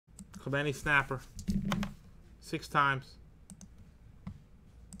Clemente snapper. 6 times.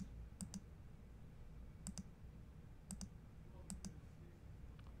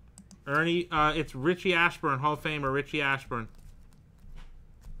 Ernie, it's Richie Ashburn, Hall of Famer Richie Ashburn.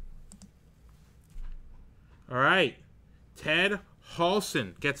 All right. Ted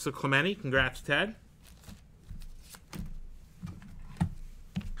Halson gets the Clemente. Congrats, Ted.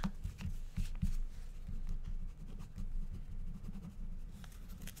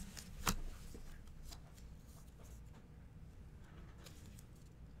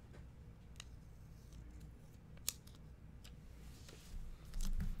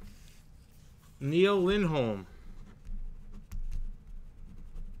 Neil Lindholm.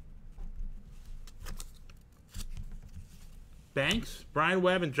 Banks, Brian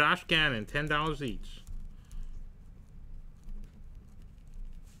Webb, and Josh Gannon, $10 each.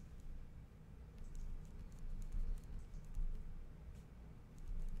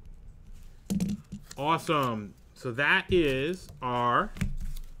 Awesome. So that is our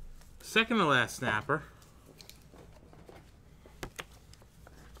second to last snapper.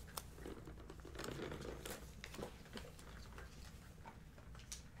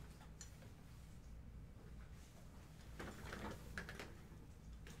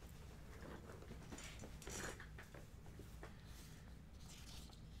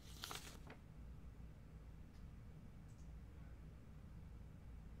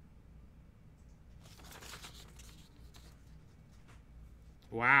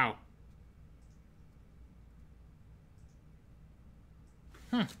 Wow.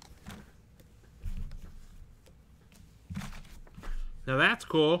 Now that's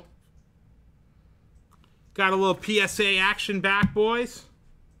cool. Got a little PSA action back, boys.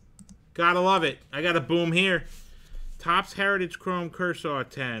 Gotta love it. I got a boom here. Topps Heritage Chrome Kershaw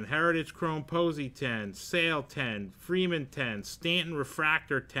 10. Heritage Chrome Posey 10. Sale 10. Freeman 10. Stanton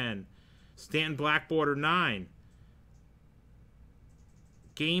Refractor 10. Stanton Black Border 9.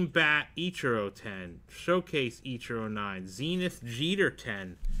 Game Bat Ichiro 10. Showcase Ichiro 9. Zenith Jeter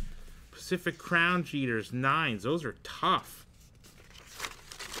 10. Pacific Crown Jeters 9s. Those are tough.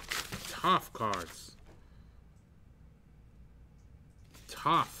 Tough cards.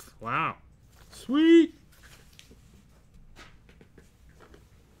 Tough. Wow. Sweet.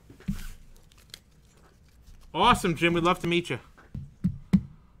 Awesome, Jim. We'd love to meet you.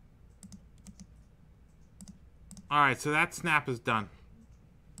 All right, so that snap is done.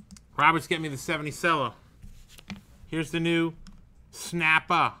 Robert's getting me the 70 cello. Here's the new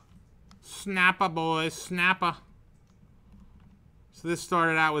snapper. Snapper, boys. Snapper. So this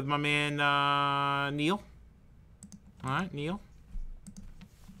started out with my man Neil. All right, Neil.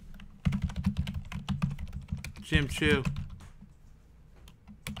 Jim Chu.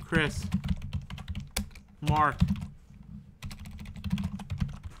 Chris. Mark.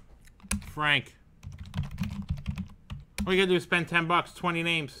 Frank. All you gotta do is spend 10 bucks, 20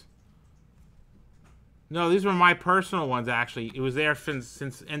 names. No, these were my personal ones, actually. It was there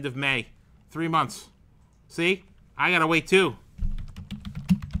since end of May. 3 months. See? I gotta wait, too.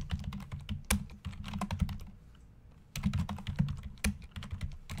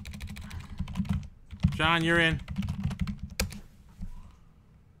 John, you're in.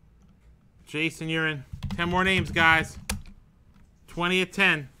 Jason, you're in. 10 more names, guys. 20 at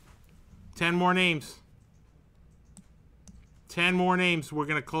 10. 10 more names. 10 more names. We're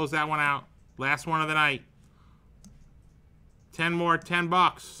going to close that one out. Last one of the night. 10 more, 10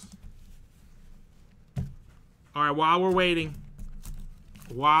 bucks. All right, while we're waiting.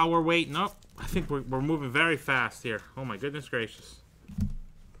 Oh, I think we're moving very fast here. Oh, my goodness gracious.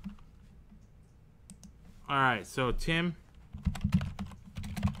 All right, so Tim.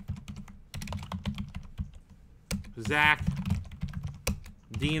 Zach.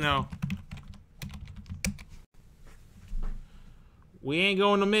 Dino. We ain't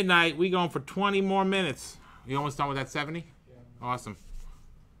going to midnight. We going for 20 more minutes. You almost done with that 70? Yeah. Awesome.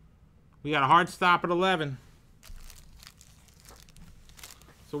 We got a hard stop at 11.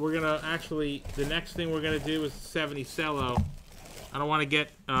 So we're going to actually, the next thing we're going to do is 70 cello. I don't want to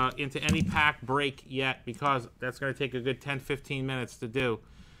get into any pack break yet because that's going to take a good 10-15 minutes to do.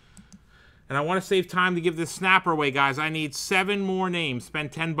 And I want to save time to give this snapper away, guys. I need 7 more names.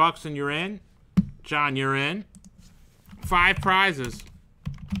 Spend 10 bucks and you're in. John, you're in. 5 prizes.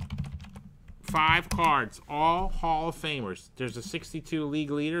 5 cards. All Hall of Famers. There's a 62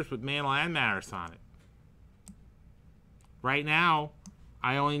 league leaders with Mantle and Maris on it. Right now,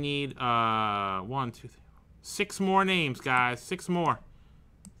 I only need 1, 2, 3, 6 more names, guys. 6 more.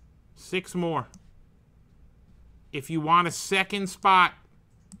 6 more. If you want a second spot,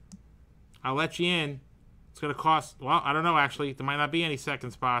 I'll let you in. It's going to cost, well, I don't know, actually. There might not be any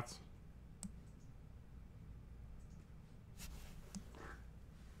second spots.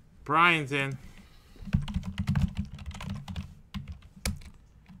 Brian's in.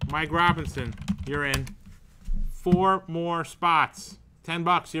 Mike Robinson, you're in. 4 more spots.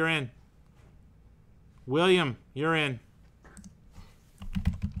 $10, you're in. William, you're in.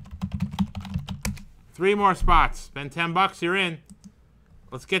 3 more spots. Spend $10, you're in.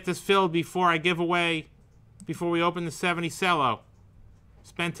 Let's get this filled before I give away, before we open the 70 cello.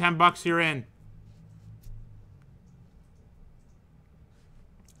 Spend $10, you're in.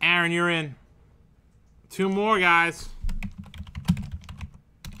 Aaron, you're in. 2 more, guys.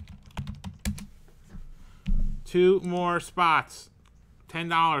 2 more spots.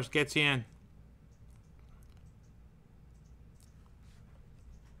 $10 gets you in.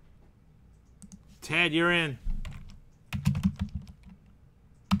 Ted, you're in.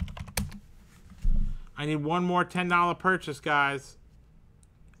 I need 1 more $10 purchase, guys.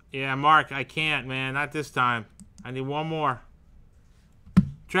 Yeah, Mark, I can't, man. Not this time. I need 1 more.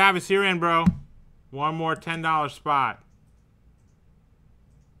 Travis, you're in, bro. 1 more $10 spot.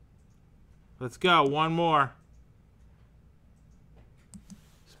 Let's go. 1 more.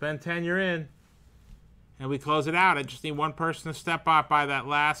 Spend 10, you're in. And we close it out. I just need 1 person to step up by that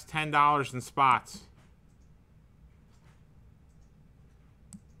last $10 in spots.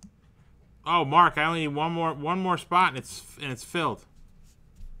 Oh, Mark, I only need one more spot, and it's filled.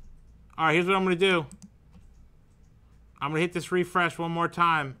 All right, here's what I'm gonna do. I'm gonna hit this refresh 1 more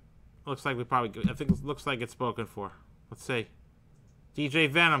time. Looks like I think it looks like it's spoken for. Let's see. DJ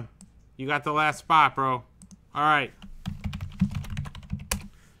Venom, you got the last spot, bro. All right.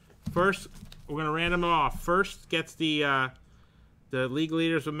 First, we're gonna random them off. First gets the league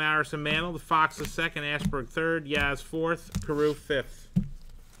leaders with Maris and Mantle. The Foxes second, Ashburg third, Yaz fourth, Carew fifth.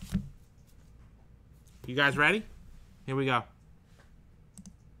 You guys ready? Here we go.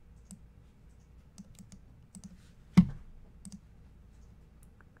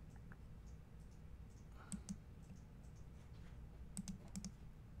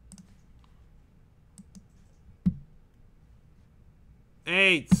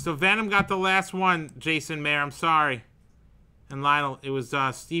 Hey, so Venom got the last one, Jason Mayer. I'm sorry. And Lionel, it was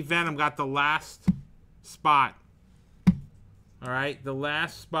Steve Venom got the last spot. All right, the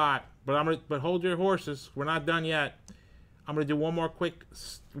last spot. But hold your horses. We're not done yet. I'm gonna do one more quick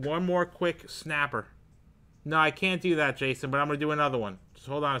snapper. No, I can't do that, Jason. But I'm gonna do another one. Just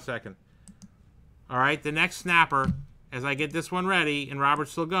hold on a second. All right, the next snapper, as I get this one ready and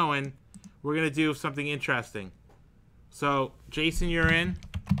Robert's still going, we're gonna do something interesting. So, Jason, you're in.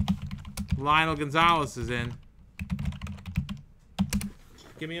 Lionel Gonzalez is in.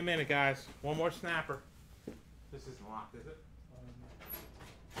 Give me a minute, guys. One more snapper. This isn't locked, is it?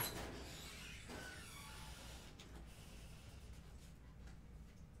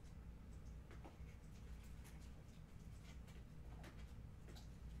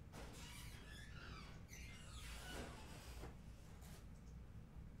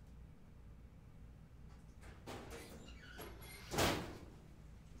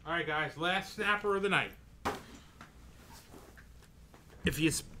 All right, guys, last snapper of the night.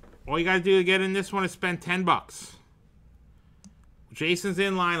 All you gotta do to get in this one is spend $10. Jason's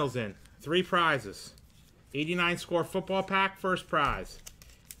in, Lionel's in. 3 prizes. 89 score football pack, first prize.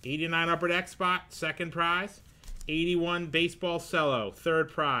 89 upper deck spot, second prize. 81 baseball cello,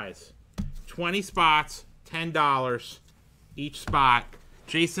 third prize. 20 spots, $10 each spot.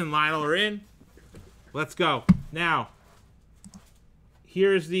 Jason, Lionel are in. Let's go. Now,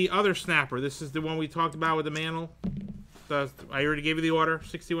 here's the other snapper. This is the one we talked about with the Mantle. I already gave you the order.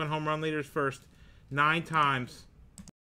 61 home run leaders first. 9 times.